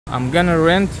I'm gonna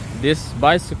rent this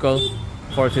bicycle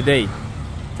for today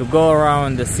to go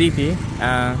around the city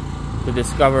and to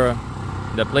discover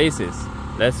the places.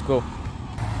 Let's go.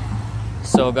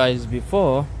 So guys,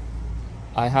 before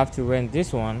I have to rent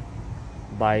this one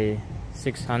by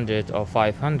 600 or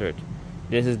 500.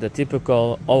 This is the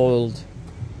typical old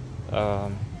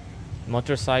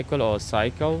motorcycle or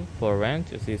cycle for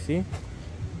rent, as you see.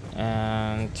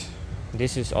 And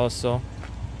this is also,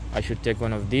 I should take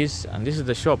one of these, and this is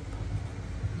the shop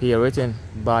here written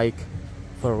bike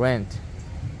for rent.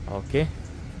 Okay,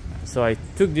 so I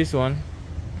took this one.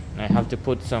 I have to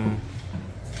put some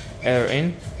air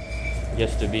in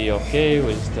just to be okay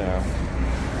with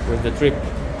the trip.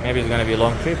 Maybe it's gonna be a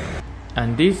long trip.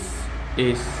 And this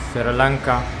is Sri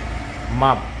Lanka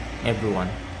map, everyone.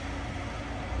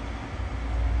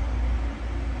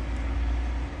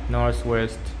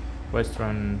 Northwest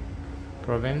Western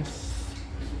province.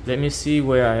 Let me see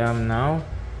where I am now.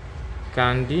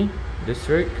 Kandy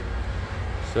district.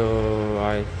 So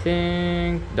I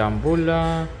think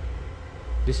Dambulla.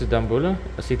 This is Dambulla,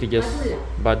 a city just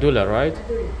Badula, right?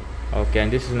 Okay,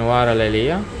 and this is Nuwara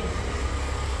Lelia.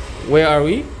 Where are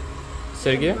we?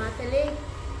 Sigiriya?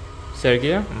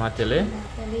 Sigiriya? Matele?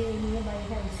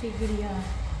 Sigiriya.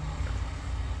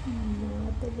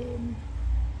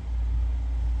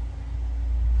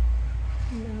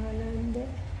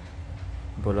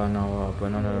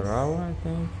 Banana Rawa, I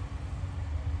think.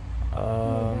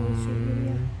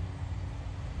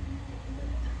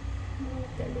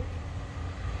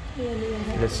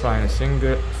 Let's find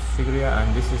Sigiriya,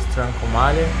 and this is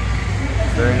Tranquimale.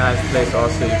 Very nice place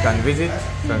also, you can visit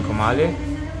Tranquimale.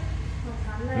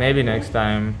 Maybe next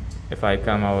time if I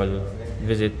come I will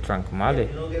visit Tranquimale.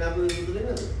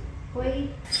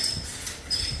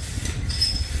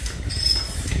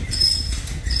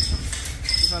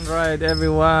 Right,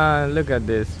 everyone, look at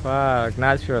this. Fuck,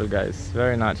 natural guys,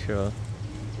 very natural.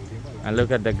 And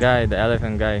look at the guy, the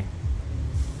elephant guy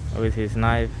with his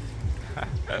knife.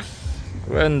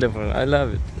 Wonderful, I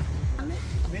love it.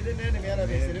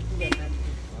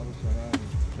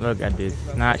 Look at this,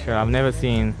 natural. I've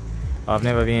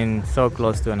never been so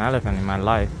close to an elephant in my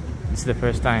life. This is the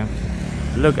first time.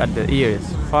 Look at the ears,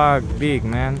 fuck, big,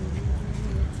 man.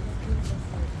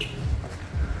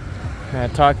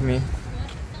 Talk me.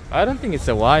 I don't think it's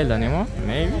a wild animal,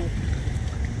 maybe.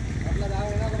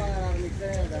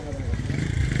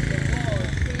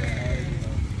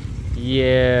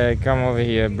 Yeah, come over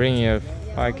here, bring your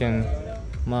fucking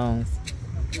mouth.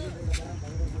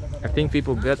 I think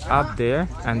people get up there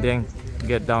and then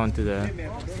get down to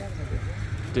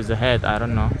the head, I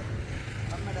don't know.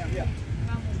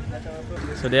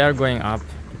 So they are going up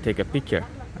to take a picture,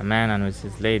 a man and with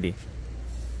his lady.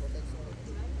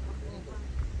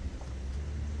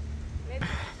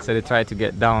 So they try to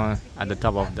get down at the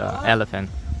top of the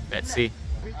elephant. Let's see.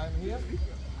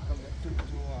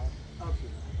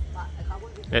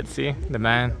 Let's see, the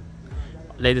man.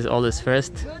 Ladies always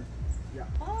first.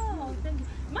 Oh, thank you.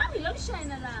 Mommy, look, shine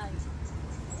a light.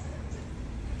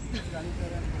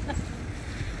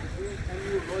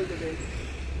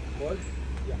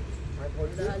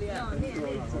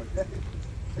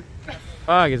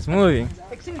 Fuck, it's moving.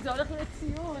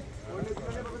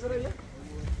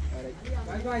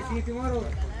 Bye, see you tomorrow.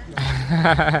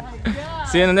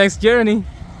 See you in the next journey.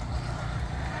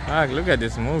 Fuck, look at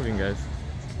this moving, guys.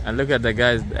 And look at the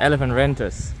guys, the elephant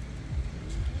renters.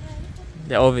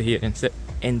 They're over here in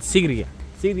Sigiriya.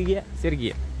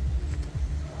 Sigiriya.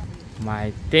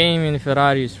 My team in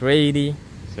Ferrari is ready.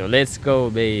 So let's go,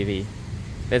 baby.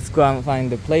 Let's go and find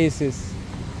the places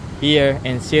here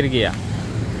in Sigiriya.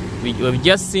 We've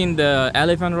just seen the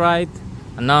elephant ride.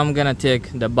 And now I'm gonna take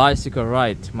the bicycle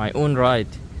ride, my own ride.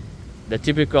 The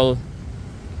typical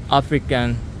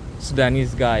African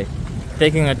Sudanese guy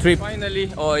taking a trip.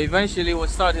 Finally, or eventually, we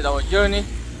started our journey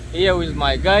here with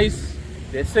my guys.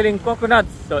 They're selling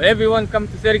coconuts, so everyone come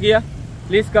to Sigiriya.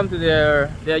 Please come to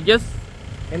they're just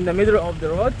in the middle of the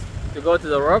road to go to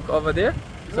the rock over there,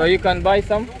 so you can buy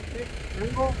some.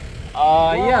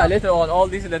 Yeah, later on, all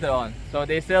this later on. So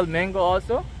they sell mango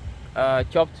also,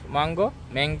 chopped mango,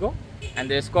 and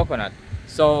there's coconut.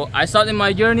 So I started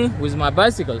my journey with my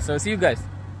bicycle. So see you guys.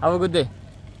 Have a good day.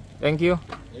 Thank you.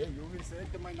 Hey, you will send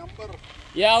my number.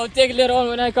 Yeah, I will take it later on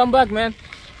when I come back, man.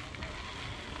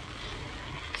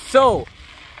 So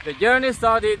the journey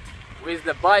started with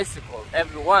the bicycle,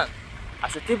 everyone.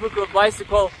 As a typical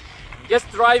bicycle, just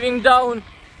driving down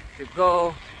to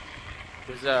go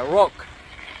to the rock,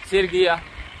 Sigiriya,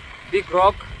 big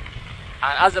rock,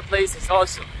 and other places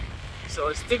also.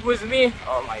 So stick with me.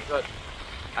 Oh my god,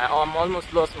 I'm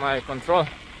almost lost my control.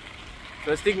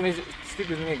 So stick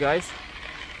with me, guys.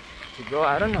 to go.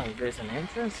 I don't know if there's an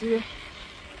entrance here.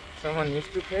 Someone needs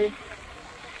to pay.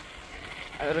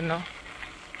 I don't know.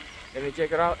 Let me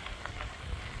check it out.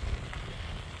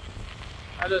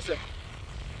 Hello, sir.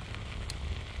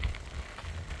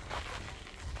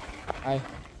 Hi.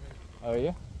 How are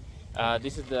you?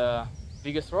 This is the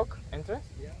biggest rock entrance?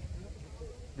 Yeah.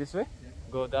 This way? Yeah.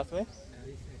 Go that way?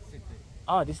 This exit.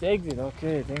 Oh, this exit.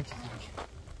 Okay, thank you.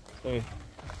 Sorry.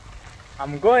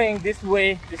 I'm going this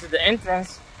way. This is the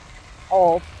entrance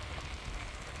of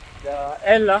the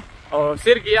Ella or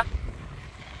Sigiriya,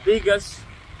 biggest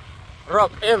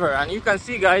rock ever. And you can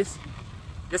see, guys,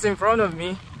 just in front of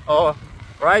me or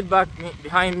right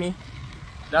behind me,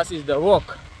 that is the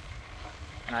walk.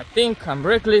 And I think I'm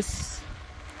reckless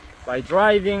by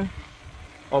driving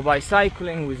or by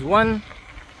cycling with one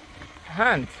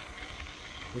hand.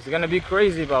 It's gonna be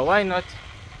crazy, but why not?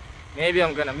 Maybe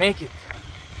I'm gonna make it.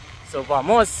 So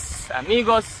vamos,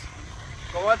 amigos,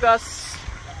 ¿cómo estás?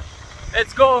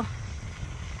 Let's go.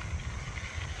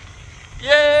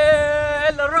 Yeah,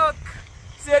 El Rock,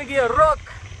 Sigiriya Rock.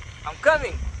 I'm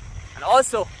coming. And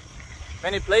also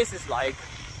many places like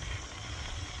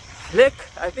lake.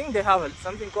 I think they have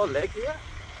something called lake here.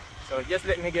 So just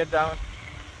let me get down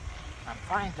and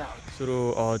find out.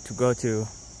 Through or to go to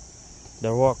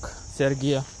the rock,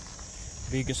 Sigiriya,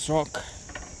 biggest rock.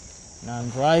 Now I'm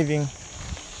driving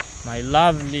my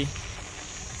lovely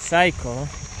cycle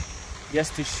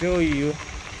just to show you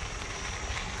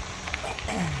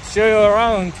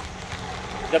around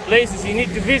the places you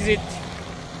need to visit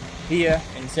here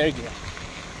in Sigiriya.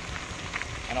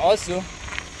 And also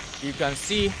you can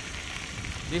see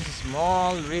this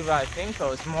small river, I think,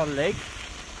 or small lake.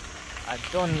 I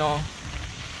don't know,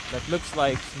 that looks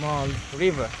like small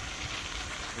river.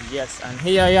 Yes, and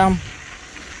here I am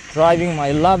driving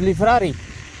my lovely Ferrari.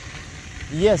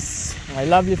 Yes, my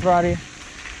lovely Ferrari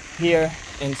here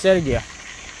in Sigiriya.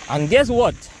 And guess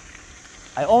what?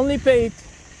 I only paid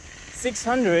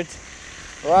 600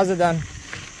 rather than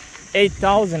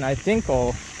 8,000, I think.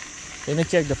 Or let me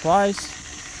check the price.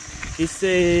 It's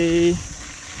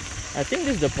I think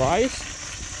this is the price,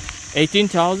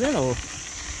 18,000 or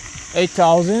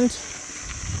 8,000.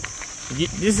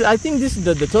 This, I think this is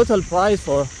the total price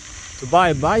to buy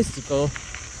a bicycle,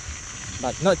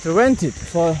 but not to rent it.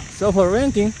 So for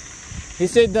renting, he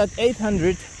said that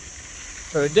 800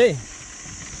 per day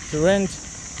to rent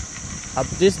up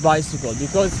this bicycle,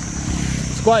 because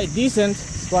it's quite decent,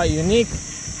 it's quite unique,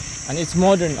 and it's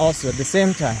modern also at the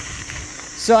same time.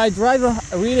 So I drive a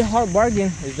really hard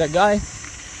bargain with that guy,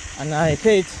 and I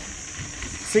paid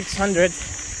 600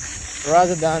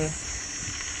 rather than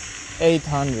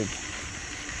 800.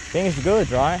 I think it's good,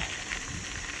 right?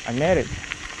 I made it.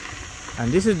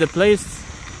 And this is the place.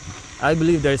 I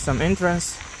believe there's some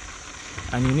entrance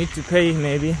and you need to pay,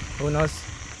 maybe, who knows.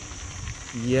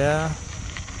 Yeah,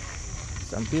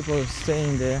 some people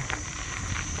staying there.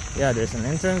 Yeah, there's an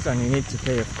entrance and you need to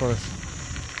pay, of course.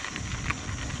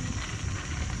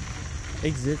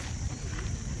 Exit.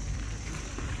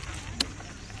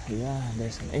 Yeah,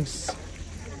 there's an exit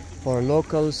for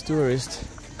locals, tourists.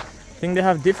 I think they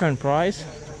have different price.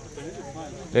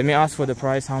 Let me ask for the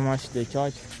price, how much they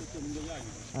charge.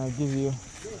 I'll give you.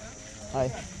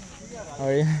 Hi, how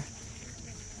are you?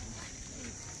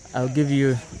 I'll give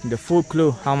you the full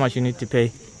clue how much you need to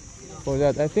pay for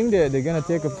that. I think they're gonna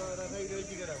take a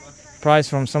price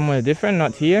from somewhere different,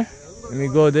 not here. Let me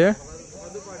go there.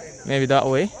 Maybe that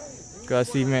way. Cause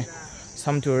I see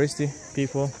some touristy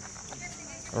people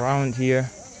around here.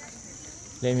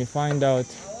 Let me find out.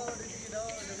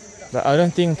 But I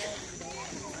don't think.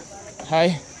 Hi. Are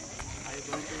you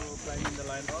going to climb in the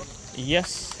line rock?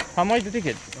 Yes. How much the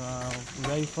ticket?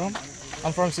 Where are you from?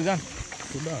 I'm from Sudan.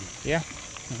 Sudan. Yeah.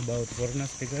 About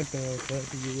foreigners ticket,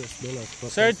 $30 US. Per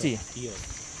 30. person. Yes.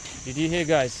 Did you hear,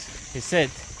 guys? He said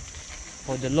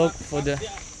for the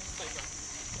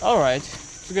All right,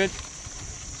 it's good.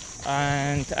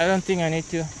 And I don't think I need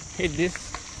to hit this.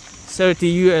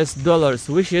 $30 US,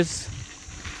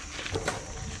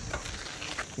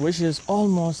 which is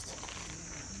almost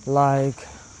like,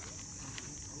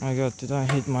 oh my god, did I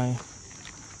hit my,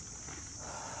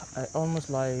 almost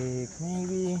like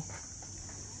maybe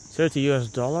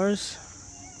 $30 US.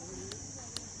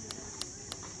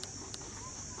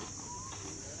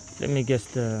 Let me guess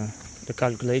the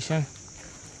calculation.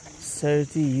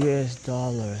 $30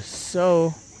 US.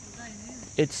 So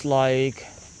it's like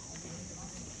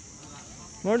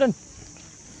more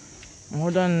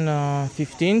than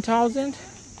 15,000,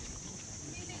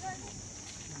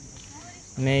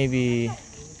 maybe.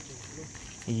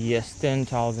 Yes,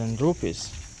 10,000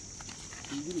 rupees.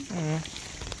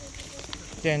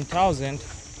 10,000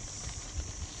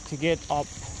 to get up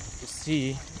to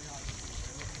see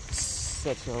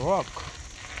such a rock.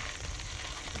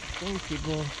 I think we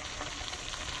go.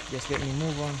 Just let me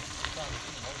move on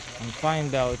and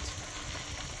find out.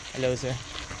 Hello, sir.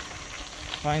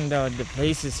 Find out the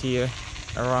places here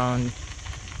around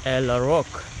El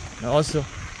Rock. And also,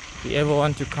 if you ever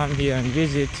want to come here and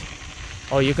visit,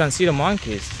 oh, you can see the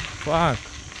monkeys. Fuck.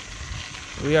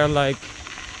 We are like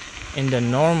in the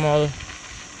normal.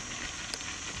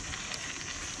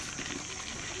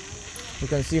 You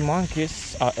can see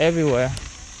monkeys are everywhere.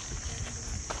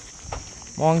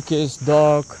 Monkeys,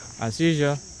 dog, as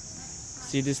usual.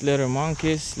 See these little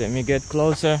monkeys. Let me get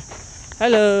closer.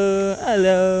 Hello,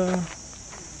 hello.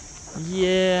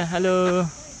 Yeah, hello.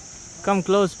 Come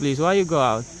close, please. Why you go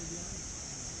out?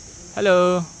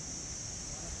 Hello.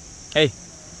 Hey,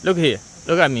 look here.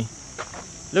 Look at me.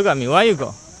 Look at me. Why you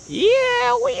go?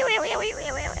 Yeah.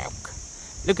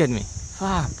 Look at me.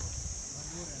 Fuck.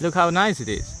 Look how nice it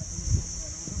is.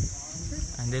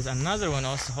 And there's another one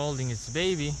also holding its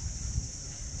baby.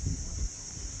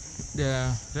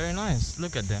 They're very nice.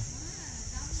 Look at them.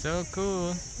 So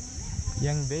cool.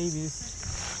 Young babies.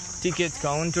 Ticket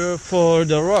counter for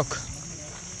the rock.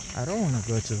 I don't want to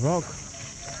go to rock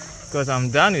because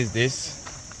I'm done with this.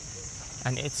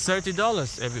 And it's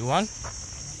 $30, everyone.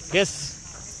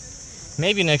 Guess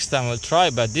maybe next time I'll try,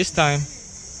 but this time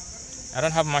I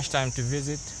don't have much time to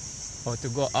visit or to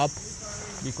go up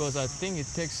because I think it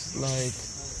takes like,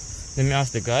 let me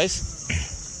ask the guys.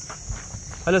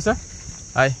 Hello, sir.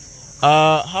 Hi.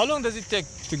 How long does it take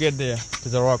to get there to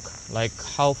the rock? Like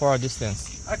how far distance?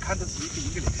 I can't speak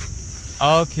English.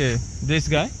 Okay. This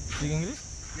guy speak English?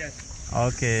 Yes.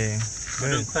 Okay.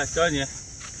 Good. 快教你，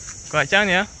快教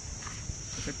你啊！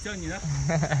教你呢。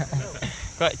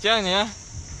快教你啊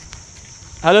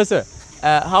！Hello, sir.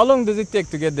 How long does it take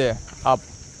to get there? Up?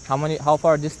 How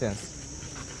far distance?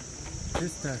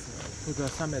 Distance to the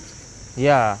summit,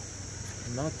 Yeah.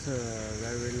 not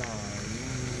very long.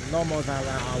 No more than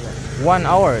 1 hour. 1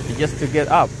 hour just to get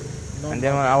up, No and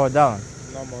then more 1 hour down.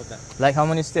 No more than Like how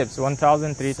many steps?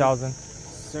 1,000, 3,000?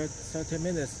 30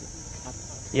 minutes up.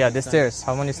 Yeah, the stairs.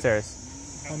 How many stairs?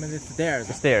 How many stairs?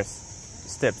 The stairs.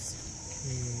 Steps.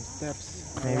 Steps.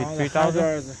 Maybe Around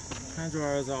 3,000?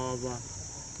 Hundreds of.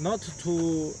 Not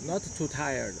too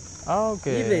tired.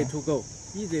 Okay. Easy to go.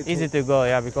 Easy to go,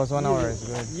 yeah, because 1 hour is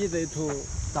good. Easy to.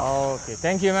 Okay,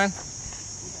 thank you, man.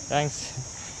 Thanks.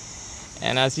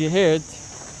 And as you heard,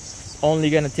 it's only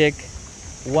gonna take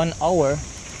 1 hour.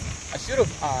 I should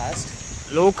have asked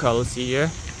locals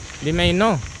here. They may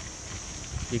know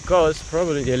because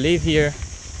probably they live here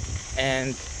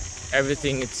and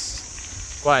everything it's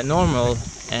quite normal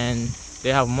and they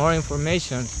have more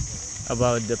information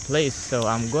about the place. So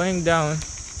I'm going down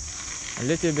a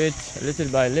little bit, little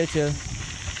by little,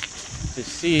 to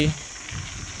see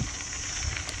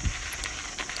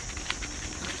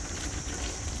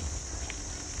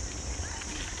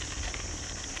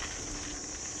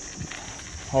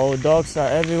how dogs are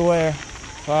everywhere.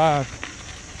 Fuck.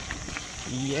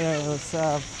 Yeah, what's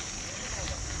up?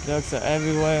 Dogs are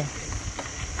everywhere.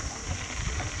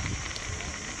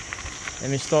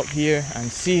 Let me stop here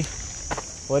and see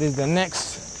what is the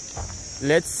next.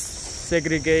 Let's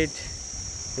segregate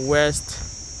west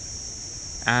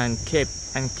and keep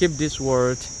this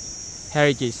word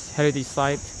heritage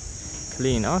site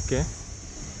clean. Okay,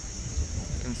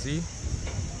 you can see.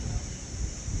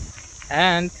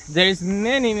 And there is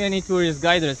many tourist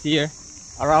guides here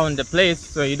around the place,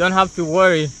 so you don't have to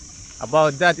worry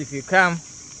about that. If you come,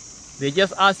 they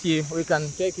just ask you, we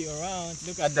can take you around.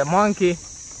 Look at the monkey.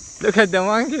 Look at the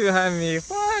monkey behind me.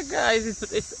 Fuck, guys,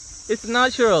 it's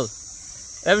natural.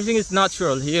 Everything is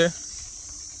natural here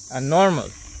and normal.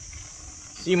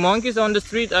 See monkeys on the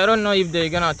street. I don't know if they're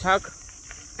gonna attack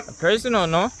a person or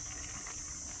no,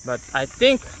 but I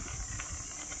think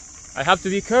I have to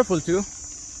be careful too.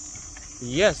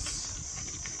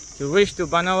 Yes, to reach to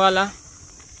Banawala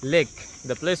Lake,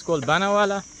 the place called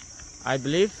Banawala, I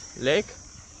believe, lake.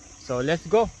 So let's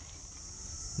go.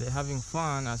 They're having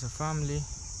fun as a family.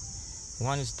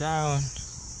 One is down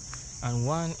and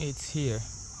one is here.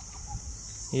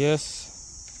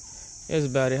 Yes, yes,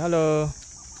 buddy. Hello,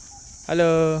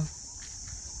 hello.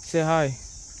 Say hi.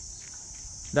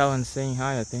 That one's saying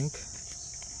hi, I think.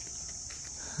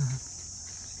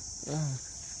 Yeah.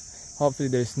 Hopefully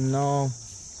there's no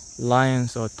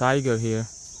lions or tiger here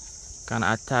can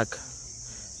attack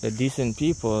the decent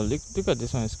people. Look at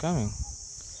this one, is coming.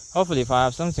 Hopefully if I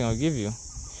have something I'll give you.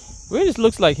 Really, it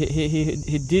looks like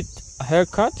he did a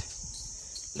haircut.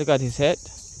 Look at his head.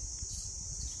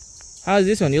 How's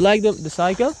this one? You like the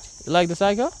cycle? You like the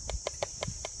cycle?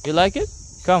 You like it?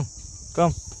 Come.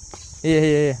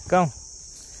 Yeah.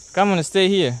 Come on, stay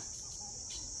here.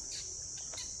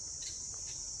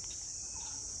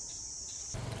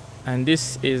 And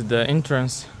this is the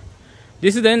entrance.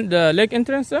 This is the lake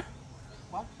entrance, sir?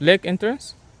 What? Lake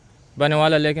entrance?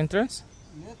 Banawala lake entrance?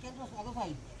 Lake entrance other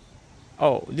side.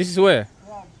 Oh, this is where?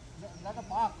 Yeah, that's a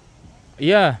park.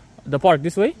 Yeah, the park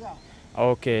this way? Yeah.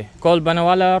 Okay, called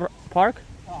Banawala Park?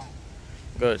 Yeah.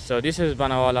 Good, so this is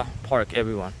Banawala Park,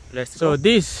 everyone. Let's go. So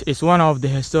this is one of the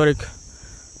historic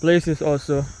places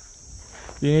also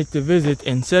you need to visit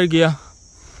in Sigiriya.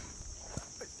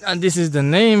 And this is the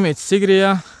name, it's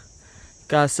Sigiriya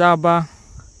Kasaba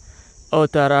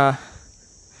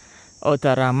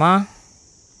Otarama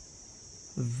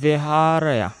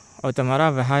Vihara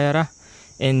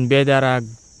in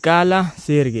Bedaragala,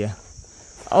 Sigiriya.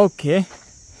 Okay,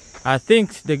 I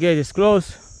think the gate is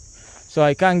closed, so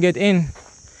I can't get in.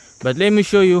 But let me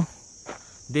show you.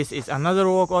 This is another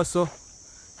rock also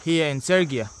here in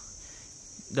Sigiriya.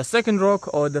 The second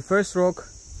rock or the first rock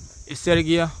is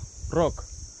Sigiriya rock,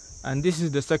 and this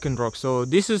is the second rock. So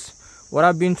this is what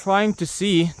I've been trying to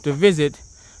see, to visit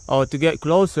or to get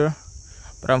closer,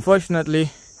 but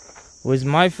unfortunately with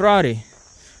my Ferrari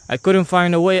I couldn't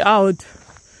find a way out,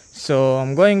 so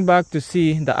I'm going back to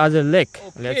see the other lake.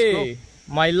 Okay. Let's go.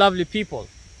 My lovely people,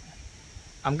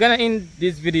 I'm gonna end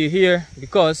this video here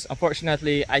because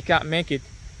unfortunately I can't make it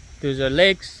to the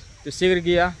lakes, to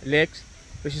Sigiriya lakes,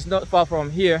 which is not far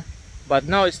from here. But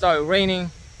now it started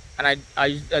raining, and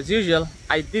I as usual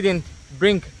I didn't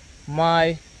bring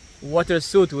my water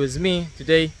suit with me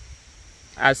today.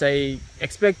 As I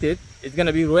expected, it's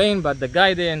gonna be rain, but the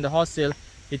guy there in the hostel,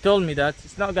 he told me that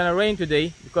it's not gonna rain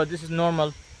today because this is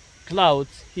normal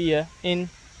clouds here in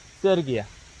Sigiriya.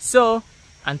 So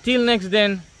until next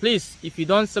then, please, if you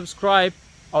don't subscribe,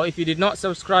 or if you did not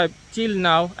subscribe till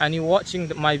now and you're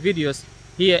watching my videos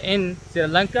here in Sri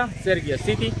Lanka, Sigiriya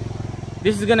city,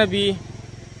 this is gonna be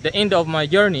the end of my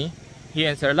journey here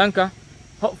in Sri Lanka.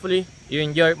 Hopefully you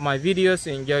enjoy my videos,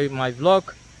 you enjoy my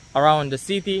vlog around the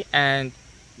city, and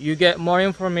you get more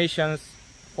information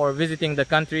for visiting the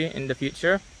country in the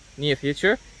future, near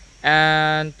future.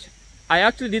 And I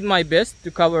actually did my best to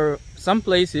cover some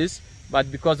places, but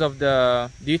because of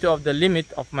due to the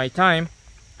limit of my time,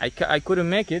 I couldn't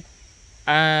make it.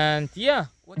 And yeah.